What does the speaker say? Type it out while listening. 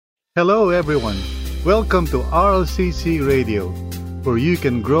Hello, everyone. Welcome to RLCC Radio, where you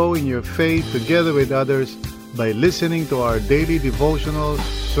can grow in your faith together with others by listening to our daily devotionals,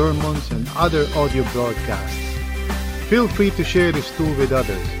 sermons, and other audio broadcasts. Feel free to share this tool with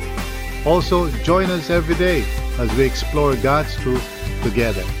others. Also, join us every day as we explore God's truth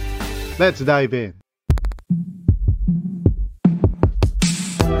together. Let's dive in.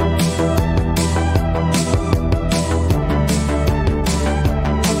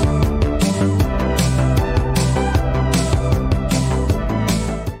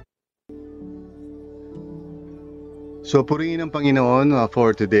 So, purihin ang Panginoon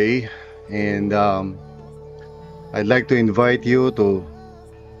for today, and I'd like to invite you to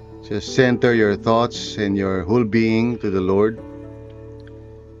just center your thoughts and your whole being to the Lord.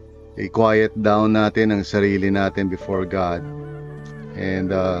 I-quiet down natin ang sarili natin before God,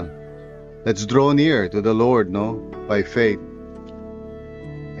 and let's draw near to the Lord, by faith,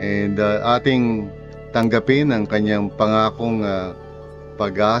 and ating tanggapin ang kanyang pangakong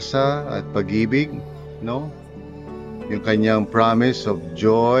pag-asa at pag-ibig, yung kanyang promise of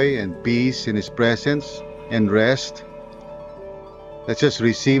joy and peace in His presence and rest. Let's just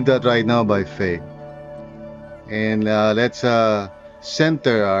receive that right now by faith. And let's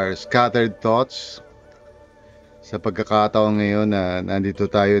center our scattered thoughts sa pagkakataon ngayon na nandito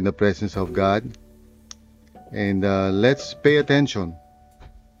tayo in the presence of God. And let's pay attention.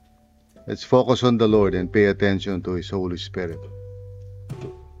 Let's focus on the Lord and pay attention to His Holy Spirit.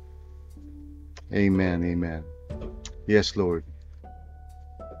 Amen, amen. Yes, Lord.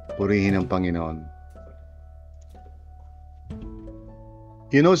 Purihin ang Panginoon.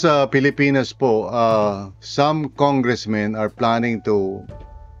 Sa Pilipinas po, some congressmen are planning to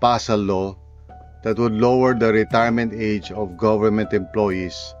pass a law that would lower the retirement age of government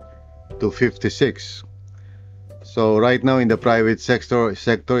employees to 56. So right now in the private sector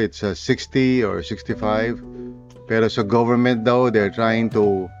it's 60 or 65. Pero sa government daw, they're trying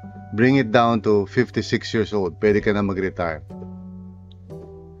to bring it down to 56 years old. Pwede ka na mag-retire.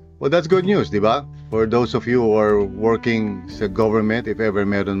 Well, that's good news, di ba? For those of you who are working sa government, if ever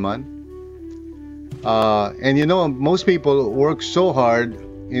meron man. And most people work so hard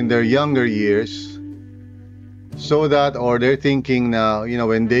in their younger years so that, or they're thinking na,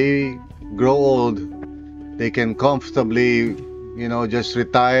 when they grow old, they can comfortably, just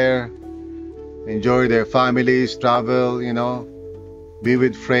retire, enjoy their families, travel, be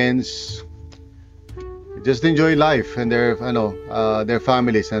with friends, just enjoy life and their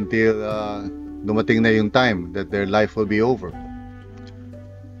families until dumating na yung time that their life will be over.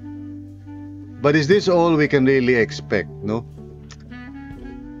 But is this all we can really expect, no?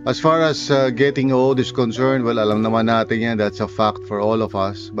 As far as getting old is concerned, well, alam naman natin yan, that's a fact for all of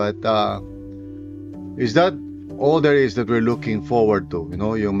us. But is that all there is that we're looking forward to?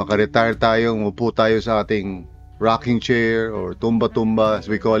 Yung makaretire tayo, umupo tayo sa ating rocking chair or tumba-tumba as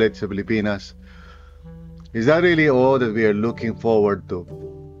we call it sa Pilipinas. Is that really all that we are looking forward to?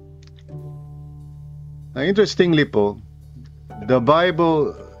 Now, interestingly po, the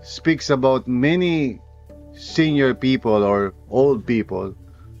Bible speaks about many senior people or old people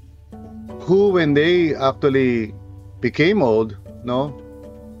who, when they actually became old,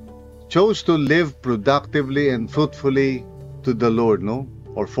 chose to live productively and fruitfully to the Lord,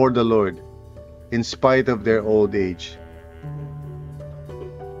 or for the Lord, in spite of their old age.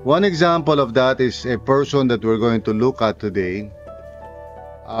 One example of that is a person that we're going to look at today.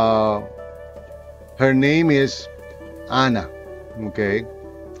 Her name is Anna. Okay?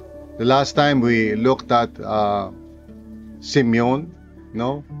 The last time we looked at Simeon,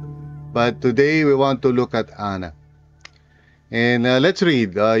 but today we want to look at Anna. And let's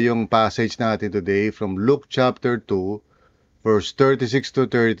read yung passage natin today from Luke chapter 2, verse 36 to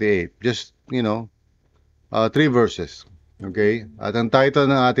 38. Just, 3 verses. Okay? At ang title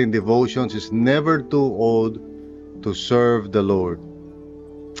ng ating devotions is Never Too Old to Serve the Lord.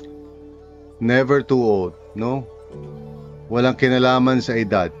 Never too old, Walang kinalaman sa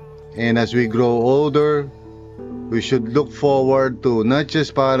edad. And as we grow older, we should look forward to not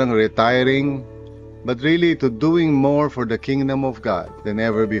just parang retiring, but really to doing more for the kingdom of God than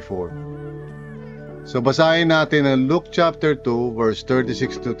ever before. So basahin natin ang Luke chapter 2, verse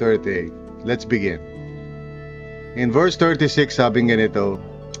 36 to 38. Let's begin. In verse 36, sabi ganito,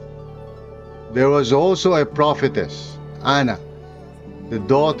 there was also a prophetess, Anna, the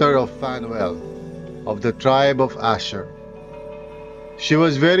daughter of Phanuel, of the tribe of Asher. She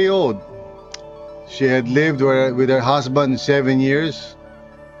was very old. She had lived with her husband 7 years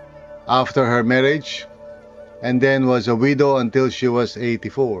after her marriage, and then was a widow until she was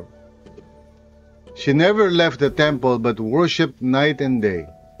 84. She never left the temple but worshipped night and day.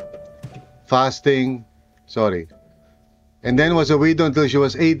 fasting, sorry, and then was a widow until she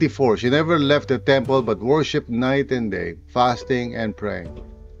was 84. She never left the temple but worshiped night and day, fasting and praying.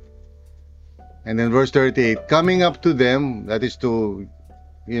 And then verse 38, coming up to them, that is to,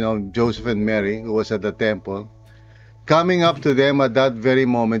 Joseph and Mary, who was at the temple, coming up to them at that very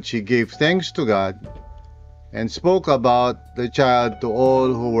moment, she gave thanks to God and spoke about the child to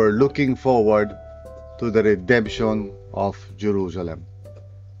all who were looking forward to the redemption of Jerusalem.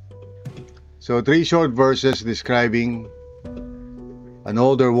 So 3 short verses describing an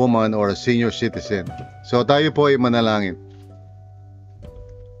older woman or a senior citizen. So tayo po ay manalangin.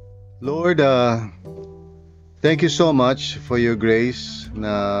 Lord, thank you so much for your grace.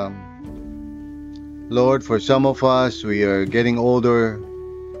 Lord, for some of us, we are getting older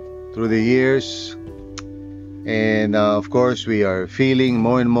through the years. And of course, we are feeling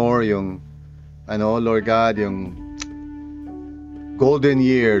more and more yung, Lord God, yung golden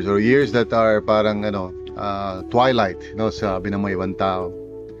years or years that are parang, twilight, sabi ng mga ibang tao.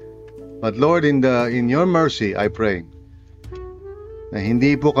 But Lord, in your mercy, I pray na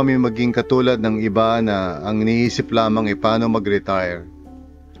hindi po kami maging katulad ng iba na ang iniisip lamang paano mag-retire.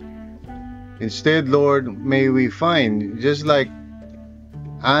 Instead, Lord, may we find, just like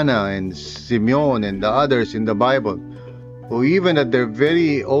Anna and Simeon and the others in the Bible, who even at their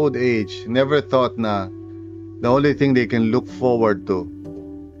very old age never thought na the only thing they can look forward to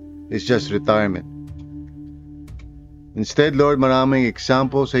is just retirement. Instead, Lord, maraming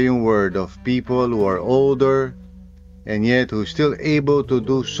examples sa iyong word of people who are older and yet who still able to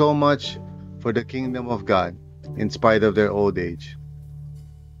do so much for the kingdom of God in spite of their old age.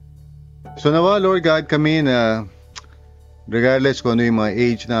 So nawa, Lord God, kami na regardless kung ano yung mga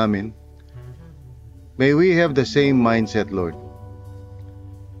age namin, may we have the same mindset, Lord,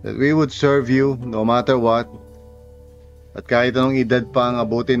 that we would serve you no matter what, at kahit anong edad pa ang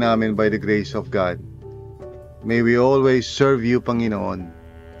abutin namin by the grace of God. May we always serve you, Panginoon,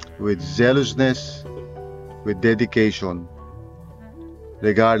 with zealousness, with dedication,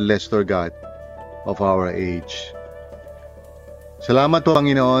 regardless, Lord God, of our age. Salamat po,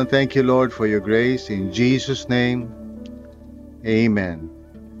 Panginoon. Thank you, Lord, for your grace. In Jesus' name, amen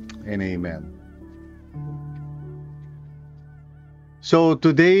and amen. So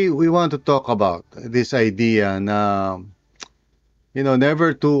today, we want to talk about this idea na,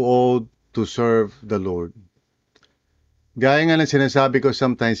 never too old to serve the Lord. Gaya nga ng sinasabi ko,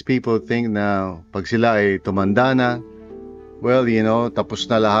 sometimes people think na pag sila ay tumanda na, well, tapos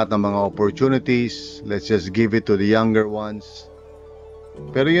na lahat ng mga opportunities, let's just give it to the younger ones.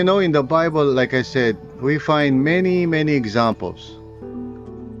 Pero in the Bible, like I said, we find many, many examples,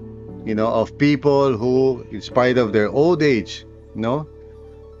 of people who, in spite of their old age,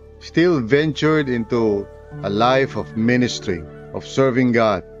 still ventured into a life of ministry, of serving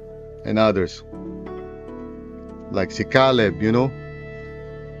God and others. Like si Caleb,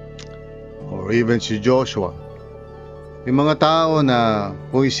 or even si Joshua. Yung mga tao na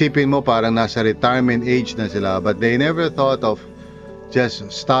kung isipin mo parang nasa retirement age na sila, but they never thought of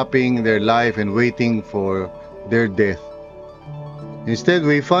just stopping their life and waiting for their death. Instead,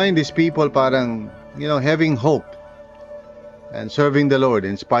 we find these people parang, having hope and serving the Lord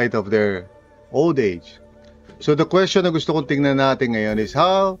in spite of their old age. So the question na gusto kong tingnan natin ngayon is,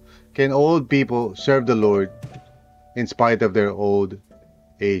 how can old people serve the Lord in spite of their old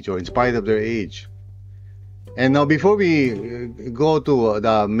age or in spite of their age? And now before we go to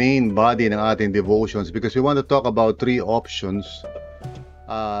the main body ng ating devotions, because we want to talk about 3 options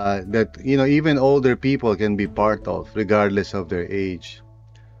that even older people can be part of regardless of their age.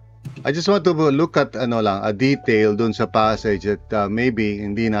 I just want to look at a detail dun sa passage that maybe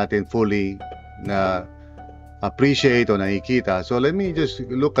hindi natin fully na appreciate o nakikita. So let me just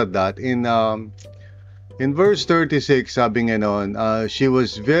look at that. In verse 36, sabi nga noon, she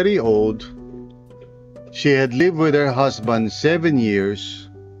was very old. She had lived with her husband 7 years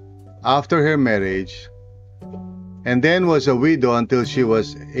after her marriage, and then was a widow until she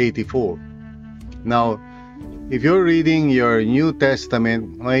was 84. Now, if you're reading your New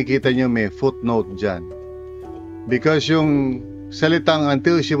Testament, makikita nyo may footnote dyan. Because yung salitang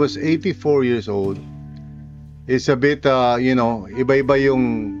until she was 84 years old is a bit, iba-iba yung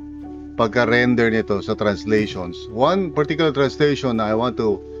pagka-render nito sa translations. One particular translation na I want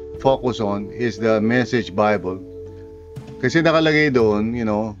to focus on is the Message Bible. Kasi nakalagay doon,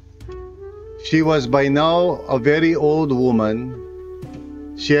 she was by now a very old woman.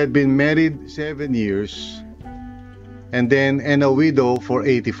 She had been married 7 years and a widow for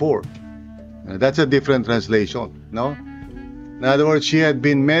 84. That's a different translation, no? In other words, she had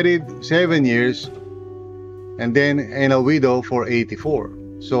been married 7 years and a widow for 84.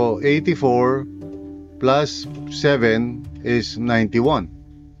 So 84 plus 7 is 91.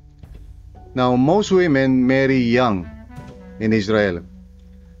 Now, most women marry young in Israel.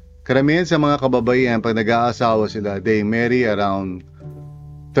 Karamihan sa mga kababaihan, pag nag-aasawa sila, they marry around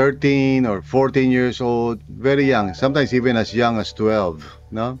 13 or 14 years old, very young, sometimes even as young as 12,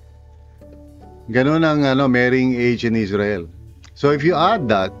 no? Ganun ang marrying age in Israel. So if you add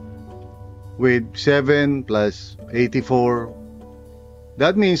that with 7 plus 84,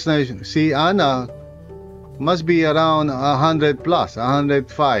 that means na si Anna must be around 100 plus,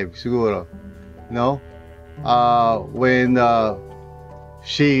 105 siguro, no? When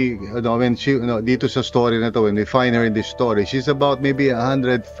she dito sa story na to, when we find her in this story, she's about maybe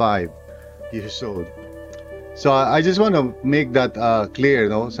 105 years old. So I just want to make that clear,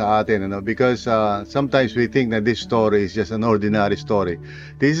 no, sa atin, because sometimes we think that this story is just an ordinary story.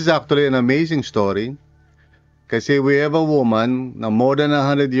 This is actually an amazing story, kasi we have a woman na more than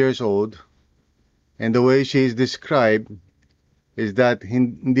 100 years old, and the way she is described is that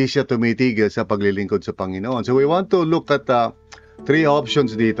hindi siya tumitigil sa paglilingkod sa Panginoon. So we want to look at 3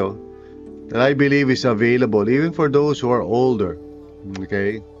 options dito that I believe is available even for those who are older.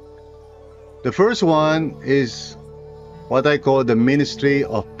 Okay? The first one is what I call the ministry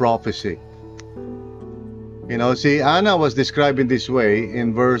of prophecy. See, Anna was described in this way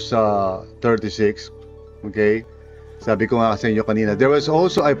in verse 36. Okay? Sabi ko nga sa inyo kanina, there was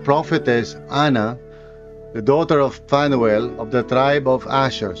also a prophetess, Anna, the daughter of Phanuel of the tribe of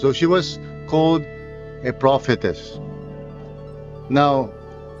Asher. So she was called a prophetess. Now,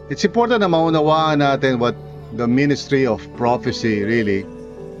 it's important na maunawaan natin what the ministry of prophecy really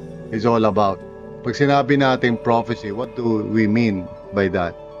is all about. Pag sinabi natin prophecy, what do we mean by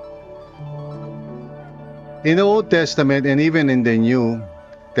that? In the Old Testament and even in the New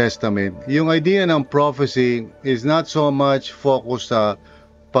Testament, yung idea ng prophecy is not so much focused sa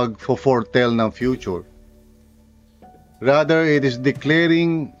pag-foretell ng future. Rather, it is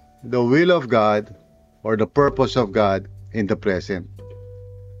declaring the will of God or the purpose of God in the present.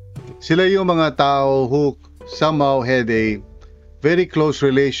 Sila yung mga tao who somehow had a very close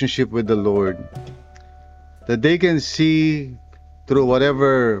relationship with the Lord, that they can see through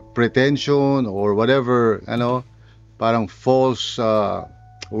whatever pretension or whatever parang false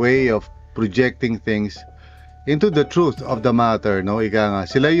way of projecting things into the truth of the matter, no? Ika nga,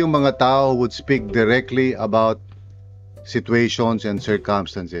 sila yung mga tao who would speak directly about situations and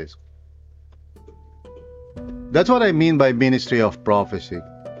circumstances. That's what I mean by ministry of prophecy.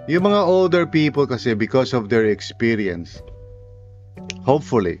 Yung mga older people kasi, because of their experience,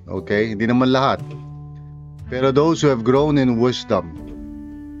 hopefully, okay, hindi naman lahat, pero those who have grown in wisdom,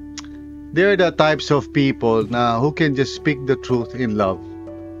 they're the types of people na who can just speak the truth in love,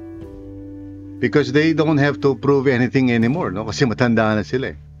 because they don't have to prove anything anymore, no? Kasi matanda na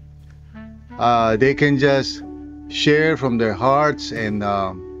sila. They can just share from their hearts and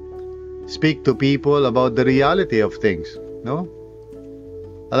speak to people about the reality of things, no?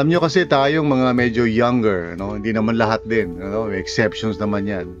 Alam nyo kasi tayong mga medyo younger, no? Hindi naman lahat din, may exceptions naman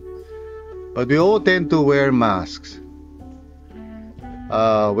yan. But we all tend to wear masks.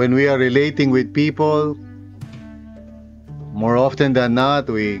 When we are relating with people, more often than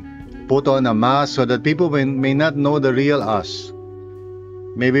not, we put on a mask so that people may not know the real us.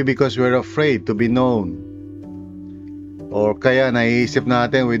 Maybe because we're afraid to be known. Or kaya naiisip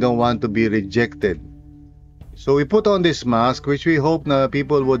natin we don't want to be rejected. So we put on this mask which we hope na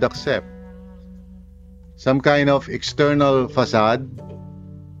people would accept. Some kind of external facade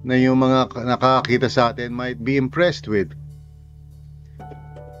na yung mga nakakita sa atin might be impressed with.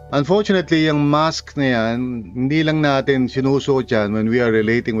 Unfortunately, yung mask na yan, hindi lang natin sinusuot yan when we are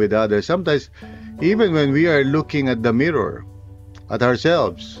relating with others. Sometimes, even when we are looking at the mirror, at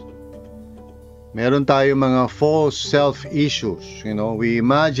ourselves, meron tayong mga false self-issues. We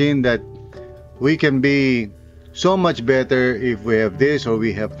imagine that we can be so much better if we have this or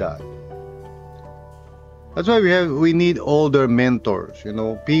we have that. That's why we need older mentors,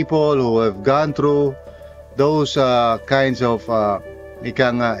 people who have gone through those kinds of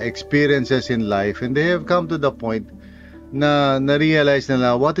experiences in life, and they have come to the point na realize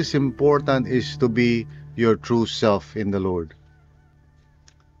na what is important is to be your true self in the Lord.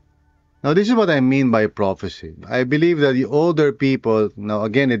 Now, this is what I mean by prophecy. I believe that the older people, now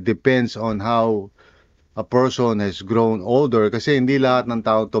again, it depends on how a person has grown older, kasi hindi lahat ng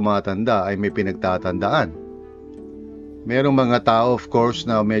tao tumatanda ay may pinagtatandaan. Merong mga tao, of course,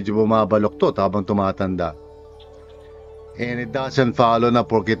 na medyo bumabaloktot habang tumatanda. And it doesn't follow na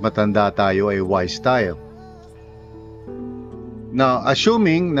porkit matanda tayo ay wise tayo. Now,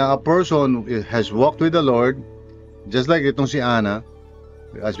 assuming na a person has walked with the Lord, just like itong si Anna,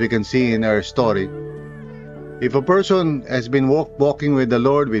 as we can see in our story. If a person has been walking with the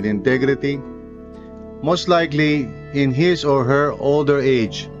Lord with integrity, most likely in his or her older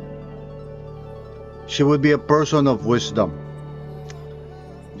age, she would be a person of wisdom.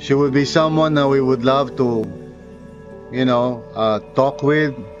 She would be someone that we would love to, talk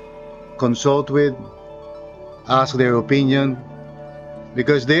with, consult with, ask their opinion,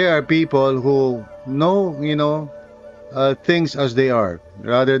 because they are people who know, things as they are,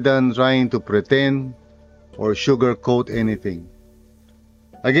 rather than trying to pretend or sugarcoat anything.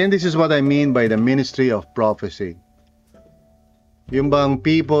 Again, this is what I mean by the ministry of prophecy. Yung bang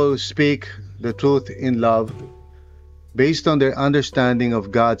people speak the truth in love based on their understanding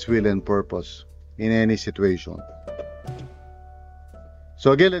of God's will and purpose in any situation.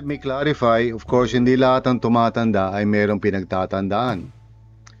 So again, let me clarify, of course, hindi lahat ng tumatanda ay mayroong pinagtatandaan.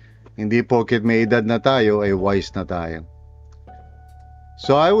 Hindi porket may edad na tayo ay wise na tayo.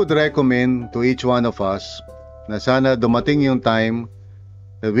 So I would recommend to each one of us na sana dumating yung time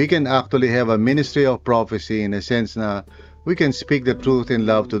that we can actually have a ministry of prophecy in a sense na we can speak the truth in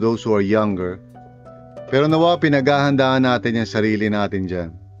love to those who are younger. Pero nawa pinaghahandaan natin yung sarili natin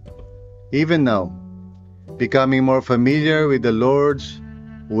dyan. Even now, becoming more familiar with the Lord's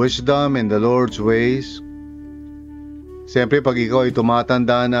wisdom and the Lord's ways. Siyempre, pag ikaw ay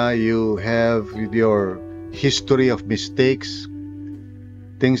tumatanda na, you have your history of mistakes,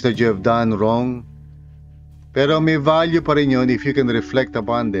 things that you have done wrong. Pero may value pa rin yun if you can reflect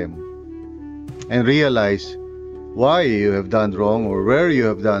upon them and realize why you have done wrong or where you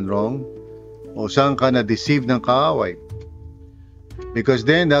have done wrong o saan ka na-deceive ng kaaway. Because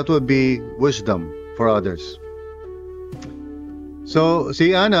then that would be wisdom for others. So,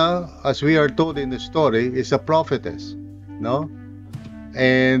 si Anna, as we are told in the story, is a prophetess, no?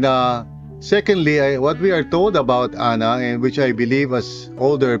 And secondly, what we are told about Anna, and which I believe as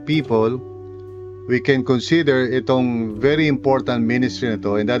older people, we can consider itong very important ministry na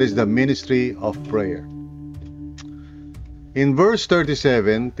to, and that is the ministry of prayer. In verse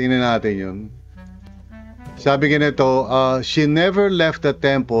 37, tingnan natin yun. Sabi ganito, she never left the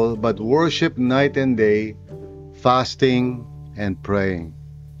temple but worshiped night and day, fasting and praying.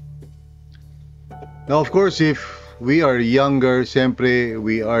 Now, of course, if we are younger, siyempre,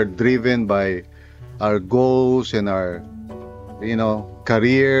 we are driven by our goals and our,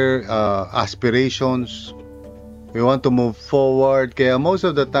 career aspirations. We want to move forward. Kaya most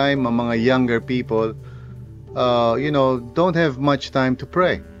of the time, ang mga younger people, don't have much time to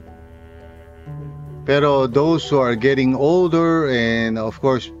pray. Pero those who are getting older and, of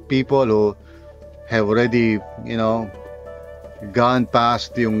course, people who have already, gone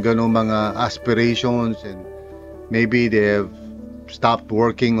past yung ganung mga aspirations and maybe they have stopped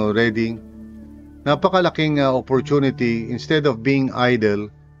working already. Napakalaking opportunity instead of being idle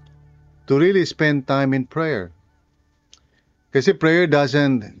to really spend time in prayer. Kasi prayer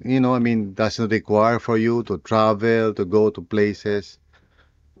doesn't require for you to travel, to go to places.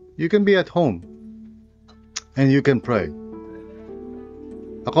 You can be at home and you can pray.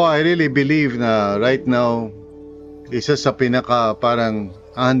 I really believe na right now, isa sa pinaka parang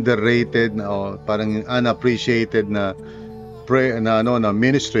underrated o parang unappreciated na prayer na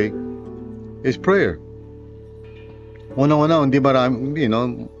ministry is prayer. Una-una, hindi marami,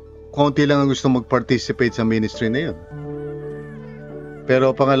 konti lang ang gusto mag-participate sa ministry na yun.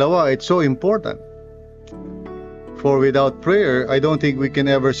 Pero pangalawa, it's so important. For without prayer, I don't think we can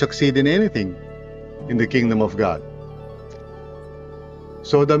ever succeed in anything in the kingdom of God.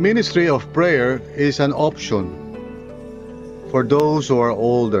 So the ministry of prayer is an option for those who are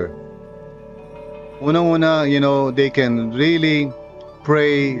older. Unang-una, they can really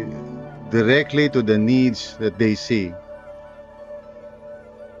pray directly to the needs that they see.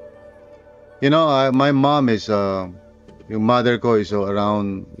 My mom is, yung mother ko is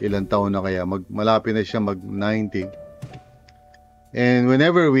around ilang taon na kaya, malapit na siya mag-90. And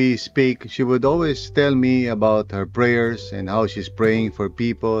whenever we speak, she would always tell me about her prayers and how she's praying for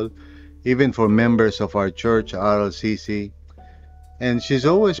people, even for members of our church, RLCC. And she's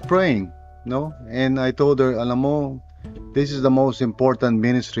always praying, And I told her, alam mo, this is the most important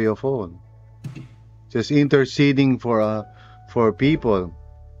ministry of all. Just interceding for people.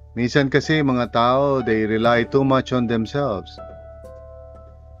 Minsan kasi mga tao, they rely too much on themselves.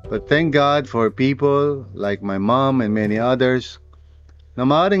 But thank God for people like my mom and many others na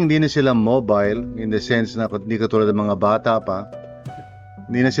maaaring hindi na sila mobile in the sense na hindi katulad ng mga bata pa.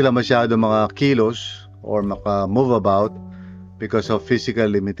 Hindi na sila masyado mga kilos or maka-move about because of physical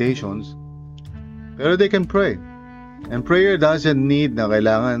limitations. Pero they can pray. And prayer doesn't need na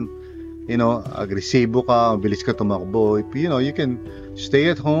kailangan, agresibo ka, mabilis ka tumakbo, you can stay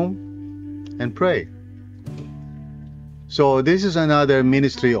at home and pray. So this is another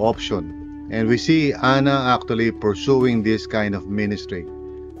ministry option. And we see Anna actually pursuing this kind of ministry.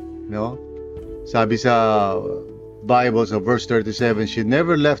 Sabi sa Bible, sa verse 37, she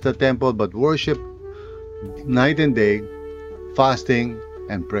never left the temple but worshiped night and day, fasting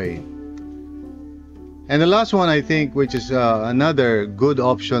and praying. And the last one, I think, which is another good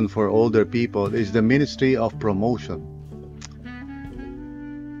option for older people, is the ministry of promotion.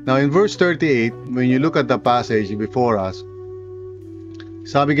 Now, in verse 38, when you look at the passage before us,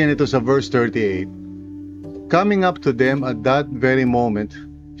 sabi ganito sa verse 38, coming up to them at that very moment,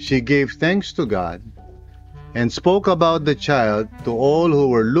 she gave thanks to God and spoke about the child to all who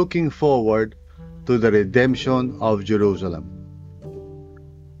were looking forward to the redemption of Jerusalem.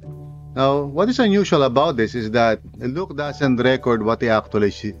 Now, what is unusual about this is that Luke doesn't record what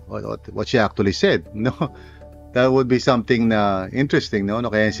she actually said. No, that would be something na interesting, no?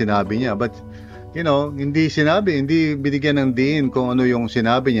 Kaya sinabi niya. But hindi binigyan ng diin kung ano yung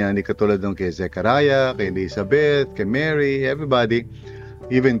sinabi niya. Hindi katulad ng kay Zechariah, kay Elizabeth, kay Mary, everybody,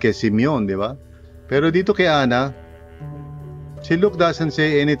 even kay Simeon, di ba? Pero dito kay Anna, si Luke doesn't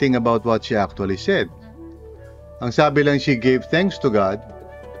say anything about what she actually said. Ang sabi lang, she gave thanks to God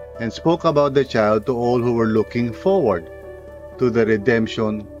and spoke about the child to all who were looking forward to the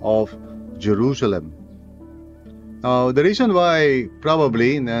redemption of Jerusalem. Now, the reason why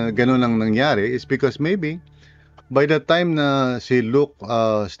probably na ganun lang nangyari is because maybe by the time na si Luke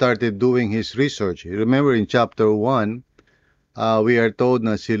started doing his research, remember in chapter 1, we are told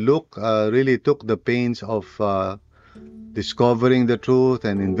na si Luke really took the pains of discovering the truth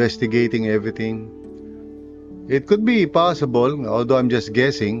and investigating everything. It could be possible, although I'm just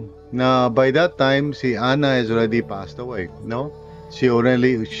guessing, na by that time si Anna has already passed away, no? Si Luke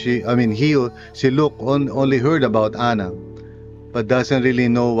only heard about Anna, but doesn't really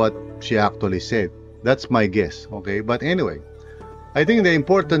know what she actually said. That's my guess, okay? But anyway, I think the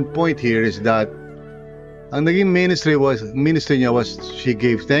important point here is that ang naging ministry niya was she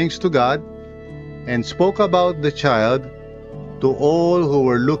gave thanks to God and spoke about the child to all who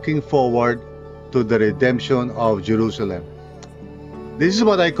were looking forward to the redemption of Jerusalem. This is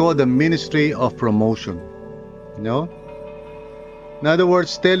what I call the ministry of promotion. In other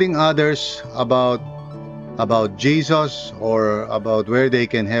words, telling others about Jesus or about where they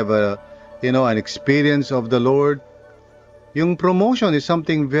can have an experience of the Lord. Yung promotion is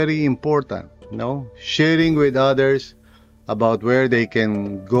something very important. Sharing with others about where they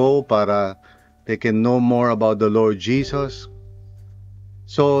can go para they can know more about the Lord Jesus.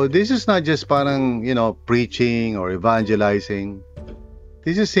 So this is not just parang, preaching or evangelizing.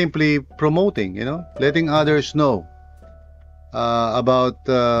 This is simply promoting, letting others know about,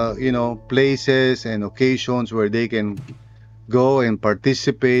 places and occasions where they can go and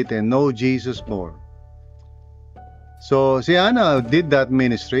participate and know Jesus more. So si Anna did that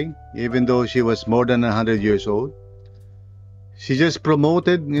ministry, even though she was more than 100 years old. She just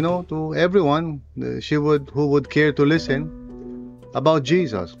promoted, to everyone who would care to listen about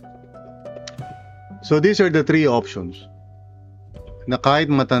Jesus. So these are the three options na kahit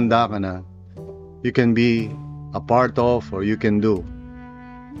matanda ka na, you can be a part of or you can do.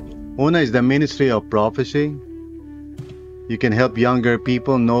 Una is the ministry of prophecy. You can help younger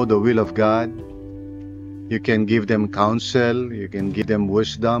people know the will of God. You can give them counsel. You can give them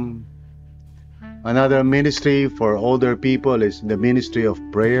wisdom. Another ministry for older people is the ministry of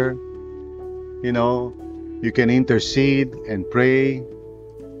prayer. You can intercede and pray,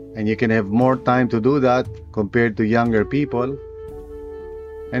 and you can have more time to do that compared to younger people.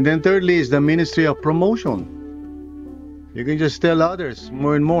 And then thirdly is the ministry of promotion. You can just tell others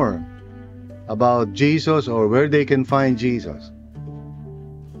more and more about Jesus or where they can find Jesus.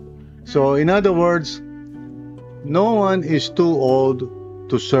 So in other words, no one is too old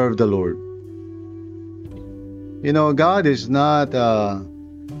to serve the Lord. God is not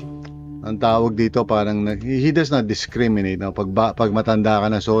ang tawag dito parang He does not discriminate. Pag matanda ka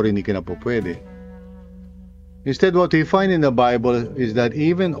na, sorry, hindi ka na po pwede. Instead, what we find in the Bible is that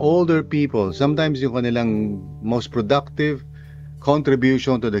even older people, sometimes yung kanilang most productive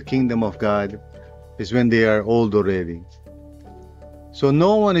contribution to the kingdom of God is when they are old already. So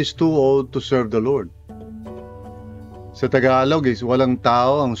no one is too old to serve the Lord. Sa Tagalog is walang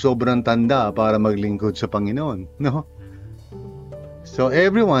tao ang sobrang tanda para maglingkod sa Panginoon, no? So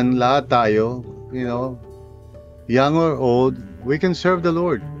everyone, lahat tayo, young or old, we can serve the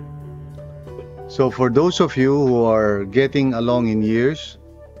Lord. So for those of you who are getting along in years,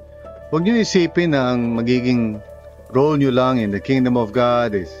 huwag niyo isipin na ang magiging role niyo lang in the kingdom of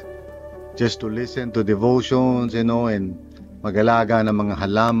God is just to listen to devotions, and mag-alaga ng mga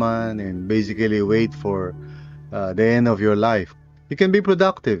halaman and basically wait for the end of your life. You can be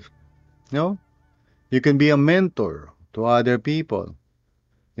productive, You can be a mentor to other people.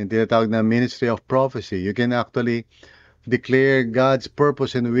 Yung tinatawag na ministry of prophecy. You can actually declare God's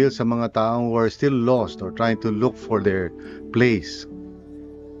purpose and will sa mga taong who are still lost or trying to look for their place.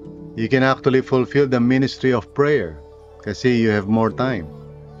 You can actually fulfill the ministry of prayer kasi you have more time.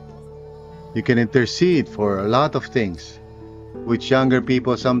 You can intercede for a lot of things which younger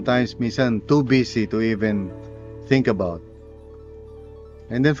people sometimes minsan too busy to even think about.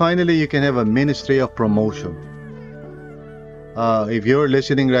 And then finally, you can have a ministry of promotion. If you're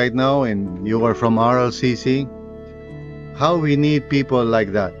listening right now and you are from RLCC, how we need people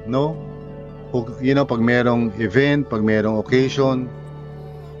like that, no? Pag merong event, pag merong occasion,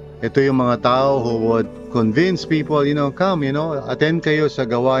 ito yung mga tao who would convince people, come, attend kayo sa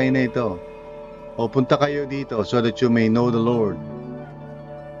gawain na ito. O punta kayo dito so that you may know the Lord.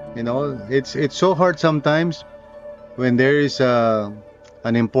 It's so hard sometimes when there is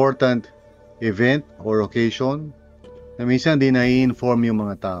an important event or occasion na minsan di na-i-inform yung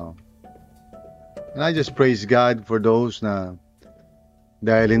mga tao. And I just praise God for those na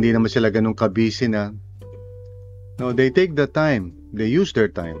dahil hindi naman sila ganun kabisi na they take the time, they use their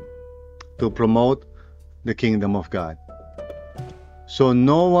time to promote the kingdom of God. So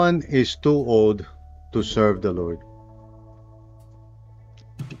no one is too old to serve the Lord.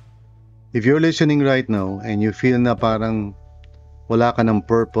 If you're listening right now and you feel na parang wala ka ng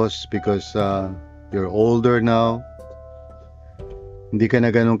purpose because you're older now, hindi ka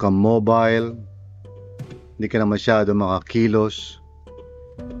na ganun ka mobile, hindi ka na masyado makakilos,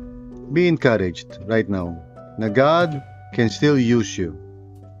 be encouraged right now na God can still use you.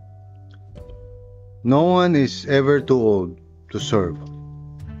 No one is ever too old to serve.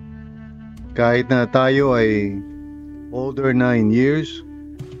 Kahit na tayo ay older na in years,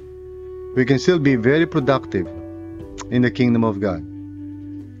 we can still be very productive in the kingdom of God,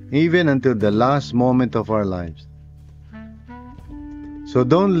 even until the last moment of our lives. So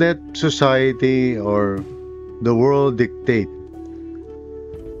don't let society or the world dictate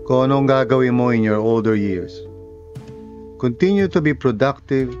kung anong gagawin mo in your older years. Continue to be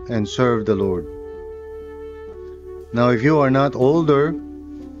productive and serve the Lord. Now, if you are not older,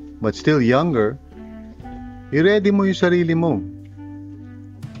 but still younger, i-ready mo yung sarili mo.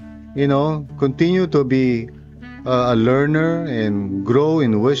 Continue to be a learner and grow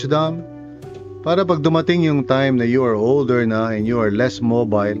in wisdom para pag dumating yung time na you are older na and you are less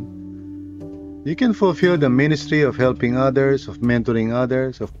mobile, you can fulfill the ministry of helping others, of mentoring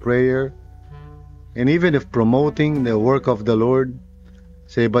others, of prayer, and even of promoting the work of the Lord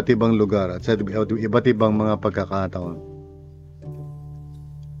sa iba't ibang lugar at sa iba't ibang mga pagkakataon.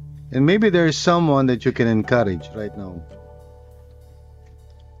 And maybe there is someone that you can encourage right now.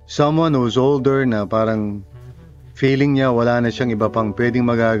 Someone who's older na parang feeling niya wala na siyang iba pang pwedeng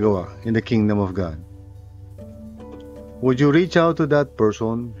magagawa in the kingdom of God. Would you reach out to that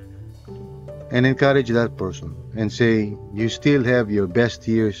person and encourage that person and say, you still have your best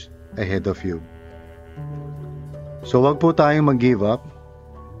years ahead of you. So wag po tayong mag-give up.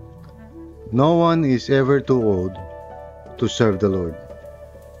 No one is ever too old to serve the Lord.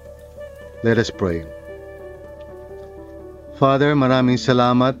 Let us pray. Father, maraming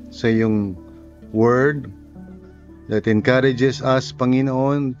salamat sa iyong word that encourages us,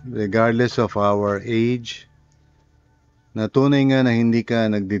 Panginoon, regardless of our age, na tunay nga na hindi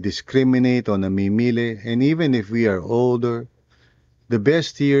ka nagdi-discriminate o namimili, and even if we are older, the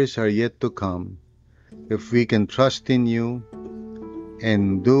best years are yet to come if we can trust in you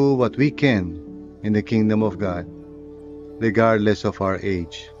and do what we can in the kingdom of God, regardless of our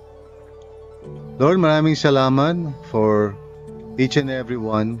age. Lord, maraming salamat for each and every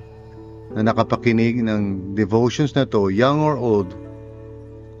one na nakapakinig ng devotions na to, young or old.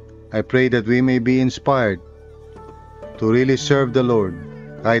 I pray that we may be inspired to really serve the Lord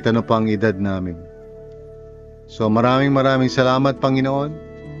kahit ano pang edad namin. So maraming salamat, Panginoon.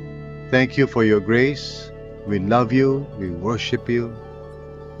 Thank you for your grace. We love you. We worship you.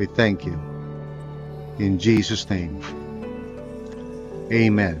 We thank you. In Jesus' name.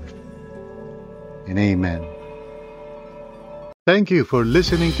 Amen. And amen. Thank you for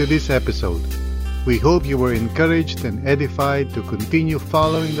listening to this episode. We hope you were encouraged and edified to continue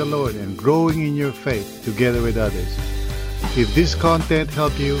following the Lord and growing in your faith together with others. If this content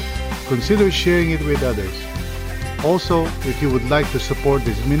helped you, consider sharing it with others. Also, if you would like to support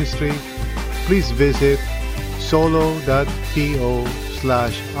this ministry, please visit solo.to/rlccphil.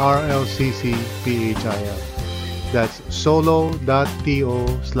 That's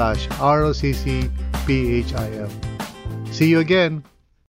solo.to/ROCCPHIL. See you again!